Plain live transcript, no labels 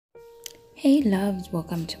Hey loves,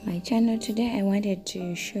 welcome to my channel. Today I wanted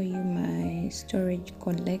to show you my storage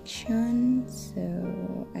collection.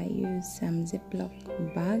 So I use some Ziploc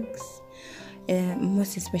bags,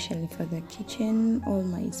 most especially for the kitchen. All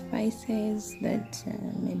my spices that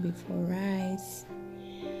maybe for rice,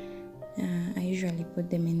 I usually put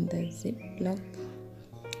them in the Ziploc.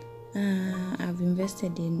 I've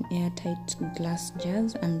invested in airtight glass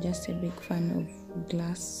jars. I'm just a big fan of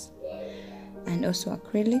glass and also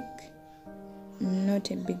acrylic. Not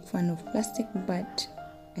a big fan of plastic, but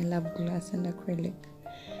I love glass and acrylic.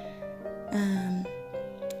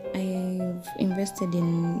 I've invested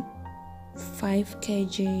in 5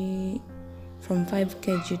 kg, from 5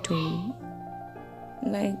 kg to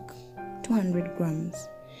like 200 grams,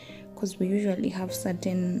 because we usually have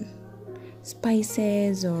certain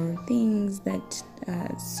spices or things that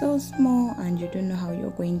are so small and you don't know how you're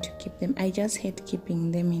going to keep them. I just hate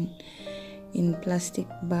keeping them in plastic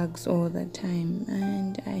bags all the time,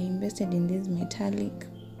 and I invested in these metallic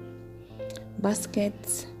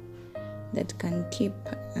baskets that can keep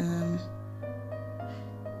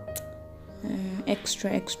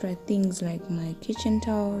extra things like my kitchen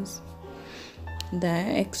towels, the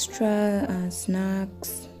extra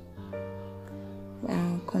snacks,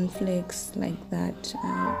 cornflakes like that,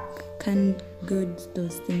 canned goods,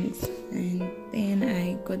 those things. And then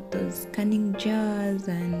I got those canning jars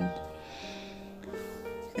and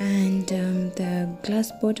the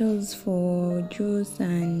glass bottles for juice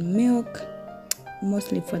and milk,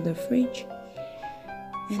 mostly for the fridge.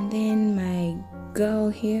 And then my girl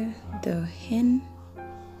here, the hen,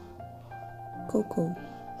 Coco,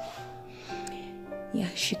 yeah,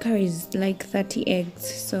 she carries like 30 eggs,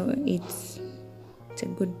 so it's a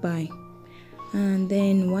good buy. And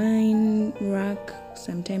then wine rack.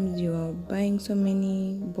 Sometimes you are buying so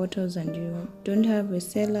many bottles and you don't have a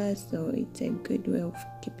cellar, so it's a good way of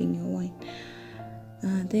keeping your wine.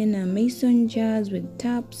 Then mason jars with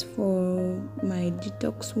taps for my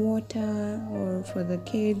detox water or for the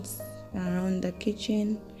kids around the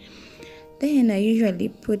kitchen. Then I usually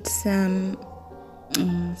put some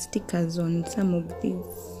stickers on some of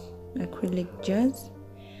these acrylic jars.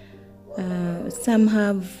 Some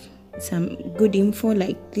have some good info,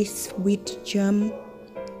 like this wheat jam.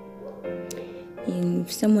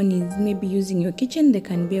 If someone is maybe using your kitchen, they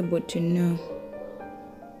can be able to know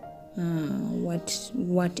what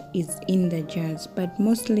is in the jars. But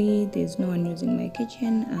mostly there's no one using my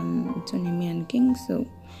kitchen. It's only me and King, so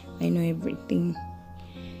I know everything.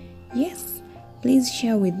 Yes, please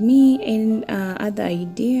share with me and other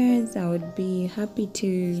ideas. I would be happy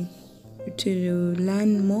to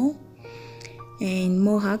learn more and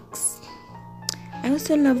more hacks. I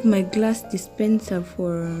also love my glass dispenser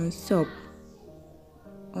for soap.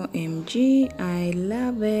 OMG, I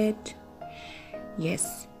love it.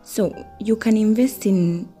 Yes, so you can invest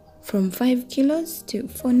in from 5 kilos to,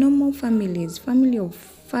 for normal families, family of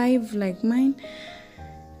 5 like mine,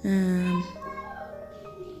 5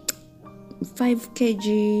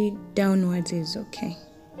 kg downwards is okay.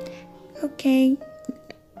 Okay,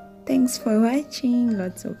 thanks for watching.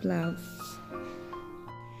 Lots of love.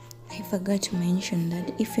 I forgot to mention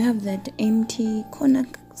that if you have that empty corner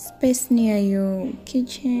space near your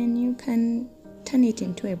kitchen, you can turn it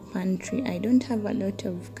into a pantry. I don't have a lot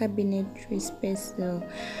of cabinetry space, so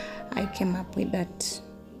I came up with that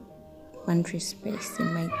pantry space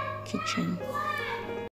in my kitchen.